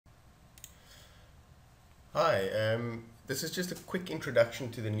Hi, this is just a quick introduction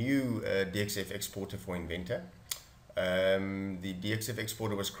to the new DXF Exporter for Inventor. The DXF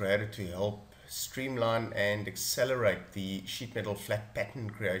Exporter was created to help streamline and accelerate the sheet metal flat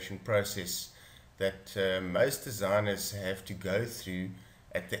pattern creation process that most designers have to go through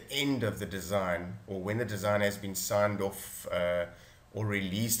at the end of the design, or when the design has been signed off or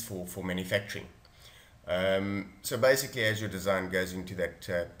released for manufacturing. So basically, as your design goes into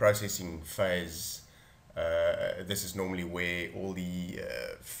that processing phase, this is normally where all the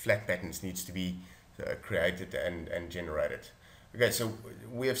flat patterns needs to be created and generated. Okay, so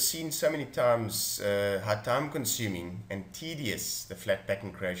we have seen so many times how time consuming and tedious the flat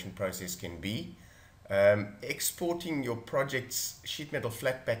pattern creation process can be. Exporting your project's sheet metal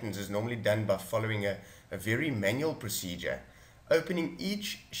flat patterns is normally done by following a very manual procedure, opening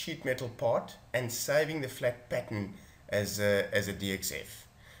each sheet metal part and saving the flat pattern as a DXF.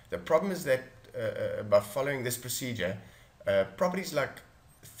 The problem is that by following this procedure, properties like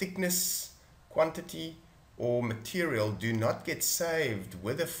thickness, quantity, or material do not get saved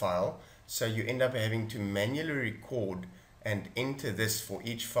with a file, so you end up having to manually record and enter this for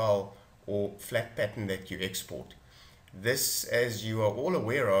each file or flat pattern that you export. This, as you are all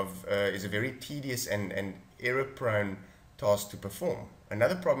aware of, is a very tedious and error-prone task to perform.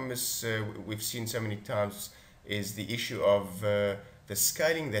 Another problem is we've seen so many times is the issue of the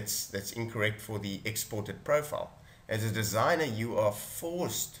scaling that's incorrect for the exported profile. As a designer, you are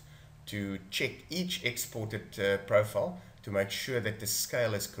forced to check each exported profile to make sure that the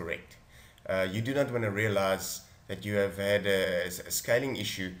scale is correct. You do not want to realize that you have had a scaling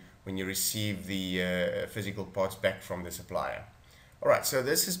issue when you receive the physical parts back from the supplier. Alright, so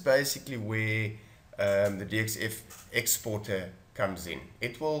this is basically where the DXF Exporter comes in.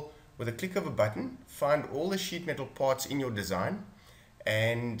 It will, with a click of a button, find all the sheet metal parts in your design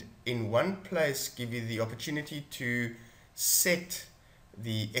and in one place give you the opportunity to set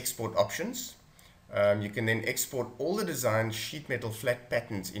the export options. You can then export all the design sheet metal flat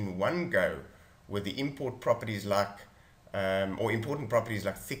patterns in one go with the import properties like or important properties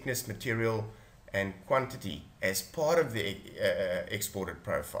like thickness, material, and quantity as part of the exported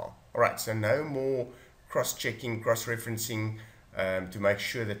profile. Alright, so no more cross-checking, cross-referencing to make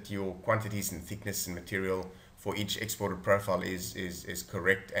sure that your quantities and thickness and material for each exported profile is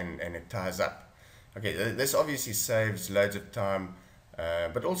correct and it ties up. Okay, this obviously saves loads of time,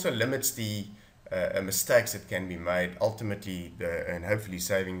 but also limits the mistakes that can be made, ultimately and hopefully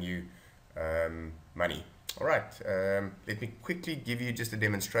saving you money. Alright, let me quickly give you just a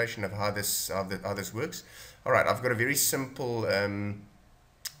demonstration of how this works. Alright, I've got a very simple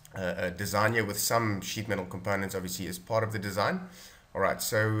design here with some sheet metal components obviously as part of the design. Alright,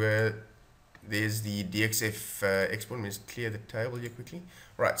 so there's the DXF Exporter. Let me just clear the table here quickly.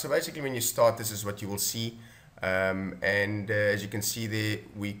 Right, so basically when you start, this is what you will see. As you can see there,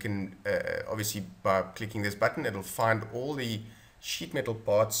 we can obviously by clicking this button, it'll find all the sheet metal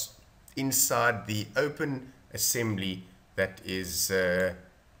parts inside the open assembly that is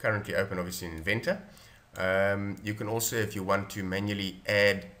currently open obviously in Inventor. You can also, if you want to, manually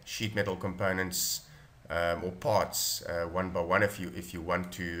add sheet metal components or parts one by one if you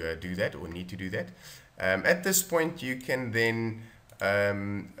want to do that or need to do that. At this point you can then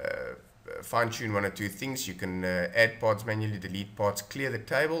fine-tune one or two things. You can add parts manually, delete parts, clear the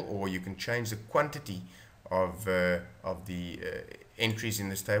table, or you can change the quantity of the entries in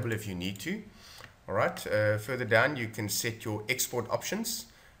this table if you need to. Alright, further down you can set your export options,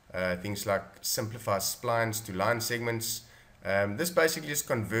 things like simplify splines to line segments. This basically just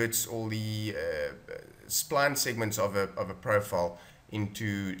converts all the spline segments of a profile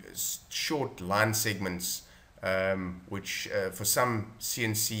into short line segments, which for some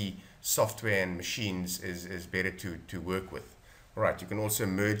CNC software and machines is better to work with. Alright, you can also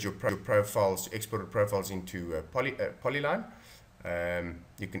merge your profiles, exported profiles into polyline.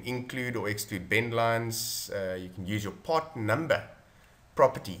 You can include or exclude bend lines. You can use your part number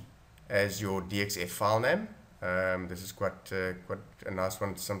property as your DXF file name. This is quite a nice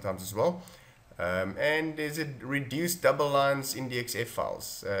one sometimes as well. And there's a reduced double lines in DXF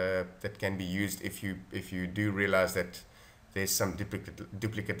files that can be used if you do realize that there's some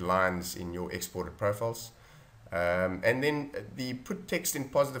duplicate lines in your exported profiles. And then the put text in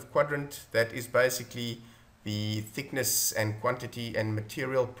positive quadrant, that is basically the thickness and quantity and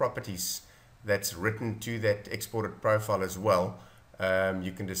material properties that's written to that exported profile as well.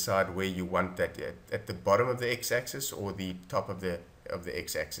 You can decide where you want that at the bottom of the x-axis or the top of the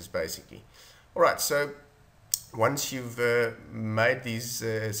x-axis basically. Alright, so once you've made these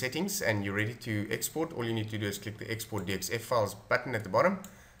settings and you're ready to export, all you need to do is click the Export DXF Files button at the bottom.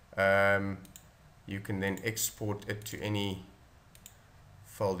 you can then export it to any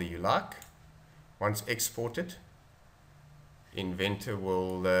folder you like. Once exported, Inventor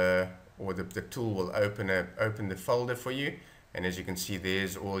will or the tool will open the folder for you, and as you can see,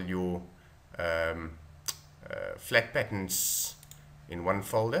 there's all your flat patterns in one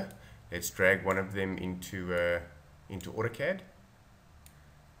folder. Let's drag one of them into AutoCAD.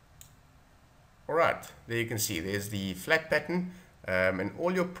 Alright, there you can see there's the flat pattern, and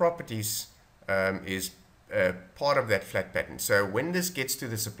all your properties is part of that flat pattern. So when this gets to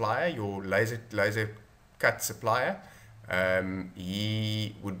the supplier, your laser cut supplier,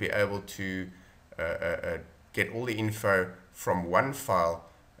 he would be able to get all the info from one file,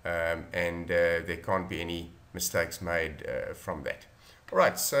 and there can't be any mistakes made from that.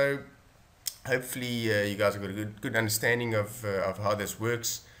 Alright, so hopefully you guys have got a good understanding of how this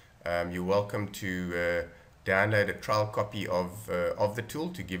works. You're welcome to download a trial copy of the tool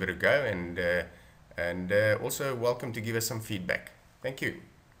to give it a go, and also welcome to give us some feedback. Thank you.